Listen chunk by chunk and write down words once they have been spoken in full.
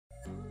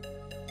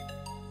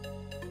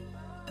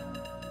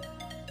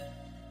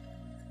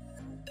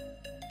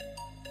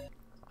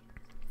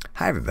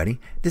Hi everybody,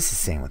 this is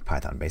Sam with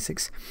Python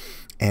Basics,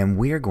 and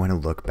we are going to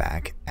look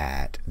back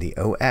at the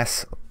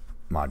OS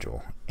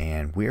module,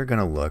 and we are going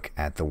to look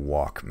at the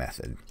walk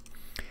method.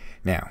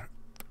 Now,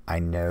 I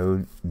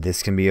know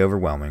this can be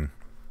overwhelming,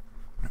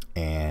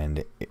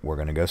 and we're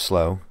going to go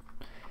slow,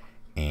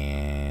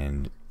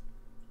 and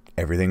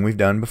everything we've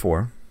done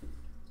before,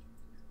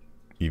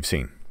 you've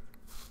seen.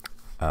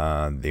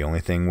 The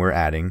only thing we're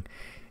adding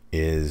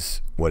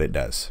is what it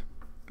does,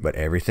 but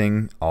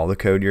everything, all the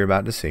code you're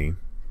about to see,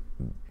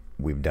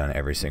 we've done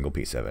every single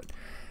piece of it,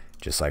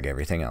 just like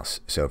everything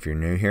else. So if you're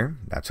new here,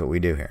 that's what we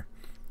do here.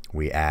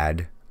 We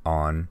add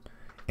on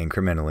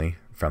incrementally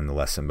from the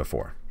lesson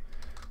before.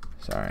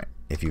 So, all right,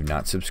 if you've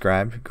not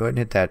subscribed, go ahead and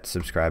hit that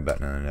subscribe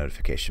button and the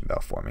notification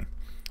bell for me.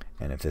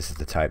 And if this is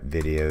the type of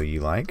video you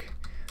like,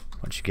 why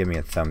don't you give me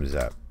a thumbs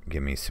up,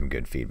 give me some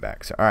good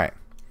feedback. So all right,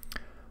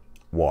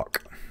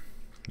 walk.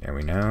 There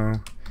we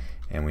know,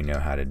 and we know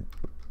how to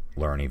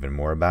learn even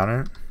more about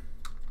it.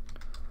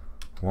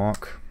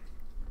 Walk.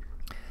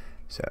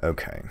 So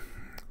okay,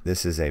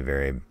 this is a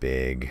very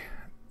big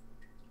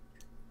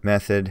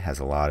method, has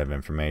a lot of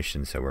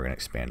information, so we're going to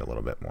expand a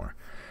little bit more.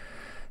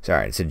 So all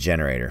right, it's a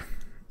generator,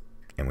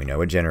 and we know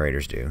what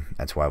generators do.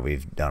 That's why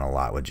we've done a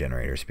lot with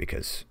generators,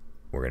 because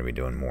we're going to be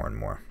doing more and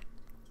more.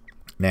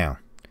 Now,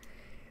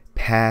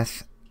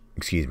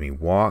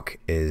 walk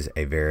is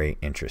a very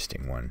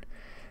interesting one.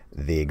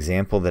 The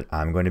example that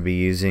I'm going to be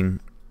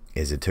using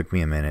is, it took me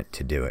a minute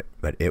to do it,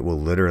 but it will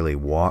literally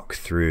walk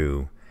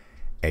through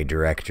a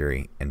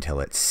directory until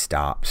it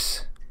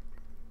stops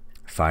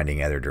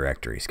finding other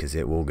directories, because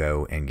it will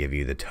go and give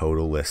you the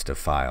total list of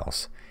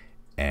files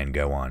and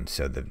go on.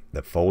 So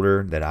the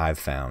folder that I've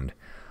found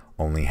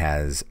only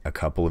has a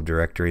couple of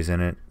directories in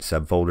it,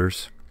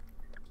 subfolders,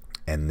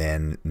 and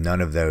then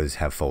none of those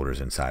have folders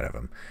inside of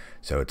them.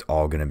 So it's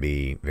all going to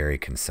be very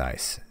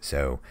concise.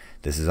 So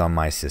this is on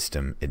my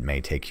system. It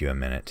may take you a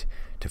minute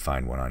to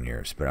find one on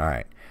yours, but all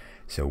right.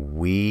 So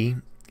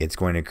it's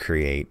going to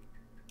create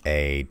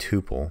a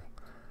tuple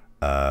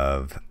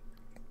of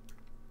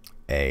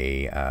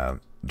a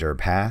dir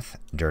path,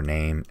 dir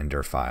name, and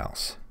dir file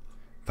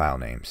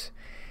names.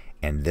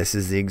 And this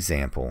is the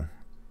example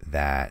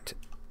that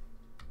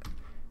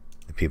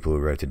the people who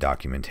wrote the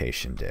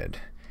documentation did.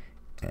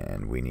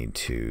 And we need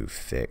to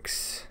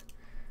fix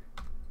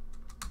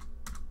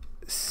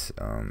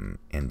some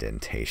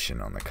indentation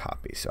on the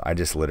copy. So I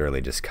just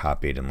literally just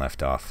copied and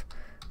left off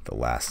the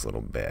last little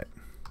bit.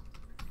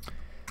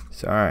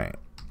 So all right.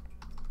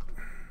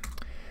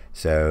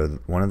 So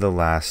one of the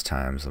last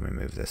times, let me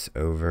move this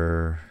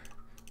over.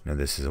 No,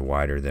 this is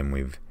wider than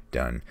we've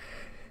done.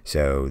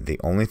 So the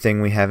only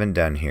thing we haven't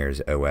done here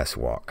is OS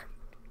walk.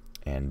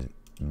 And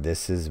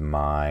this is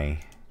my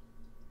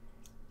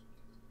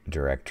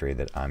directory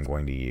that I'm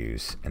going to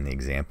use. And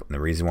the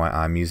reason why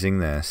I'm using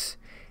this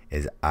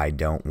is I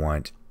don't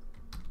want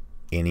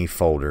any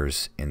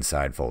folders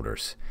inside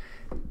folders.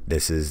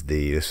 This was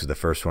the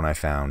first one I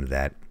found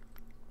that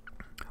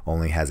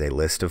only has a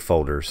list of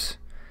folders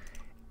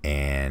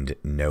and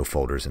no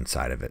folders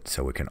inside of it,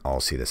 so we can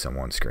all see this on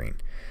one screen.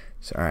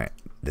 So all right,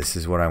 this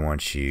is what I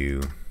want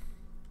you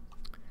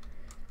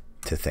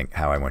to think,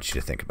 how I want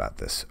you to think about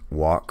this.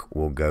 Walk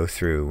will go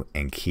through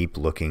and keep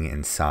looking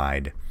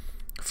inside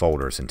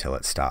folders until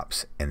it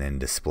stops, and then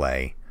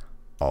display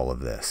all of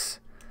this.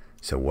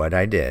 So what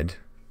I did,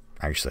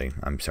 actually,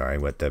 I'm sorry,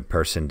 what the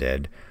person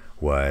did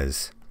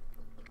was,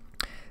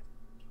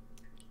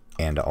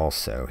 and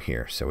also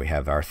here, so we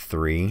have our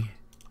 3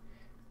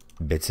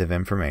 bits of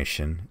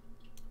information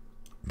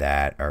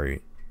that are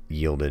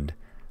yielded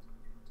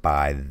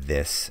by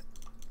this.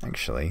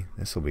 Actually,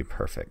 this will be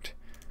perfect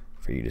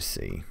for you to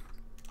see.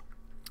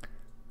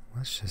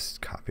 Let's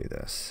just copy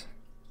this.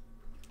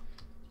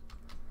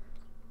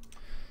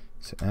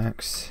 So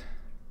X.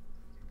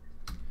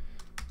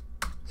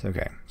 It's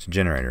okay. It's a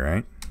generator,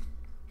 right?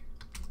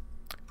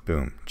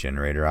 Boom.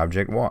 Generator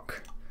object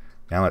walk.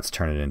 Now let's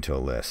turn it into a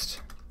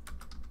list.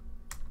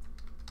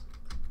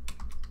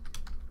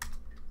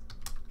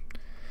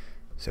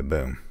 So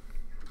boom.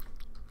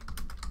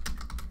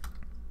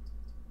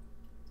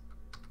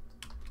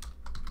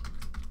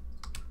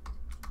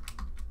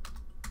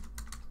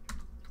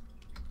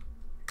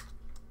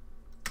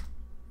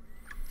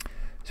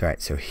 So, all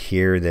right, so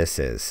here this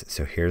is.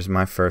 So here's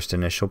my first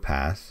initial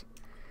path.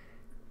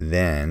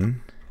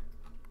 Then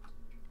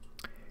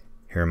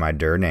here are my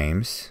dir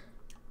names.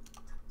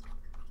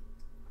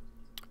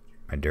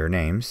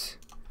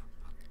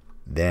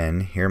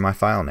 Then here are my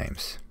file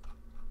names.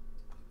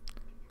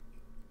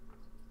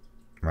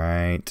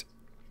 Right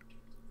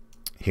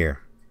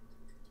here.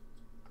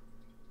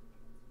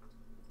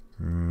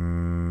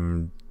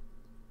 Done.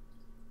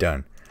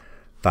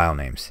 File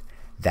names.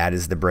 That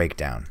is the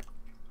breakdown,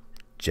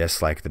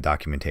 just like the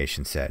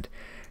documentation said.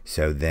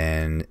 So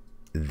then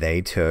they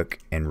took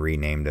and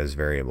renamed those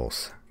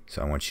variables.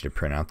 So I want you to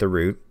print out the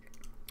root,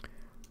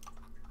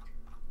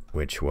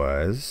 which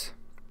was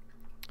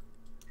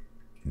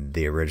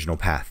the original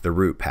path, the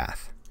root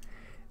path.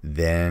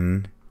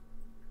 Then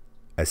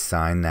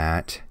assign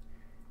that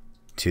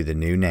to the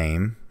new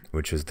name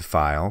which was the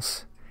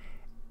files,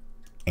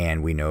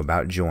 and we know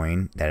about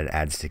join, that it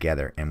adds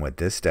together. And what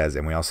this does,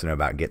 and we also know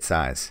about get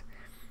size,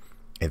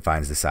 it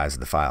finds the size of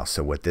the file.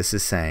 So what this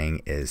is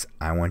saying is,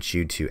 I want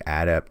you to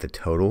add up the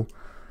total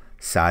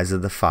size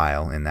of the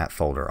file in that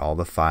folder, all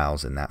the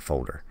files in that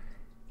folder,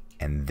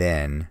 and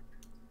then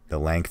the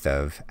length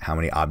of how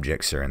many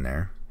objects are in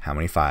there, how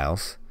many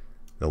files,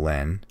 the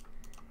len,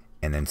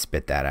 and then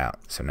spit that out.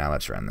 So now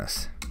let's run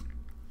this.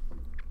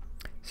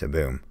 So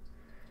boom.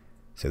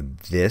 So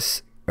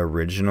this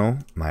original,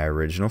 my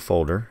original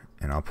folder,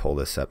 and I'll pull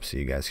this up so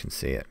you guys can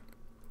see it.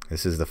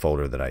 This is the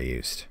folder that I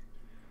used.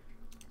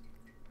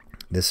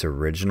 This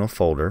original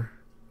folder,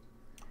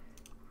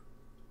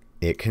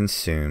 it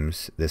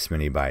consumes this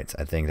many bytes.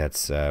 I think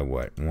that's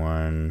what,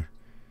 one,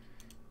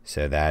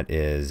 so that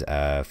is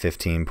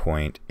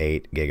 15.8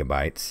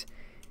 gigabytes.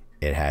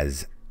 It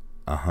has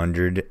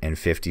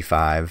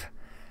 155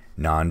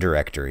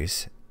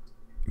 non-directories,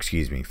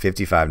 excuse me,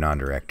 55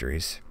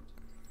 non-directories.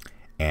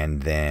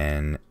 And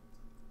then,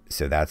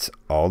 so that's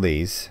all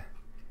these.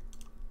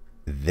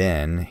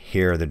 Then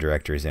here are the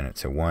directories in it.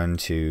 So 1,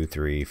 2,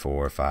 3,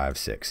 4, 5,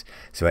 6.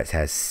 So it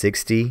has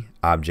 60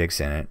 objects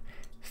in it.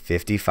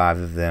 55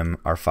 of them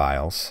are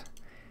files.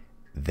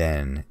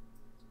 Then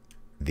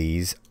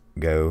these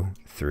go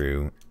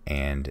through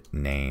and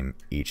name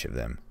each of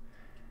them.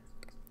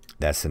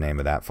 That's the name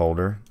of that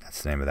folder.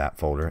 That's the name of that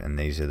folder. And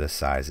these are the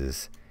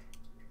sizes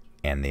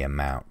and the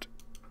amount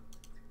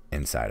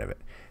inside of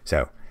it.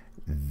 So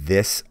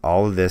this,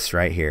 all of this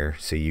right here,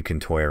 so you can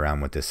toy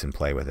around with this and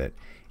play with it,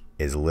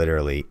 is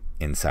literally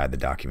inside the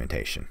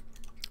documentation.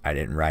 I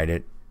didn't write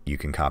it. You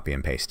can copy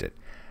and paste it.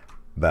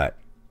 But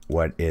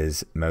what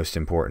is most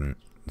important,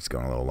 it's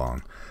going a little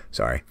long,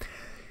 sorry.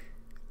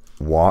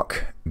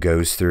 Walk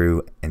goes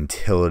through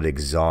until it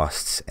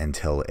exhausts,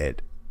 until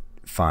it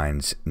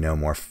finds no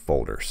more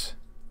folders.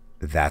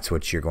 That's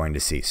what you're going to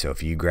see. So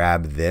if you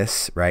grab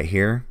this right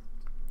here,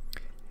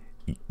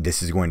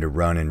 this is going to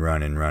run and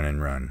run and run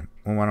and run.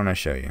 Well, why don't I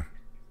show you?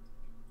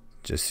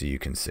 Just so you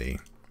can see.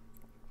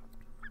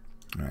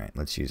 All right,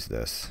 let's use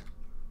this.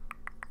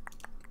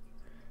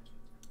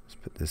 Let's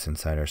put this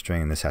inside our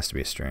string, and this has to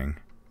be a string.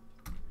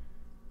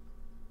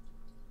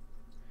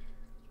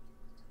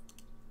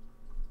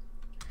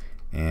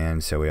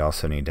 And so we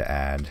also need to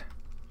add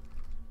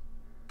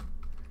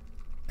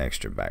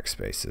extra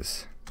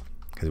backspaces,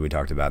 because we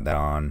talked about that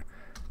on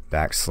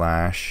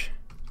backslash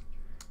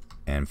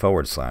and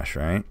forward slash,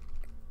 right?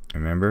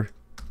 Remember?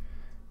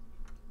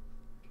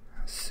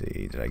 Let's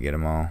see, did I get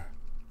them all?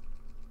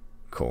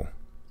 Cool.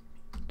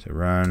 To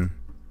run.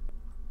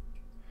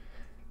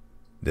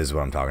 This is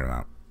what I'm talking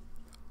about.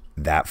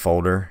 That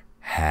folder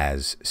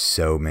has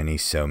so many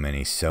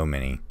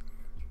subfolders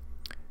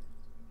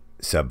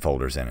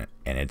in it,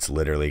 and it's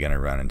literally going to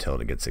run until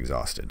it gets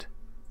exhausted.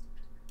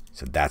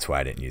 So that's why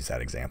I didn't use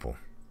that example.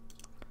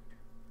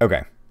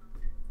 Okay,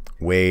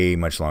 way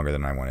much longer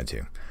than I wanted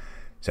to.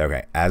 So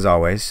okay, as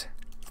always,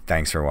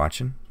 thanks for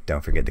watching.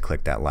 Don't forget to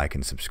click that like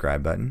and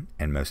subscribe button,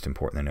 and most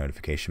important, the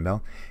notification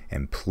bell.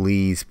 And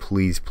please,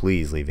 please,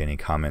 please leave any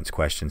comments,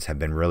 questions. Have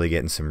been really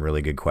getting some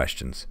really good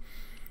questions.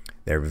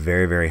 They're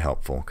very, very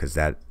helpful, because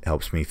that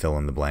helps me fill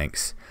in the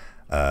blanks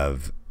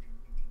of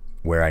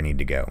where I need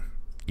to go.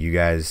 You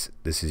guys,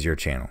 this is your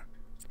channel.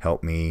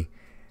 Help me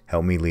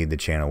lead the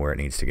channel where it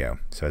needs to go.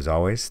 So as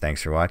always,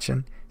 thanks for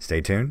watching.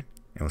 Stay tuned,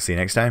 and we'll see you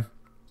next time.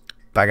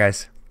 Bye,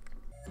 guys.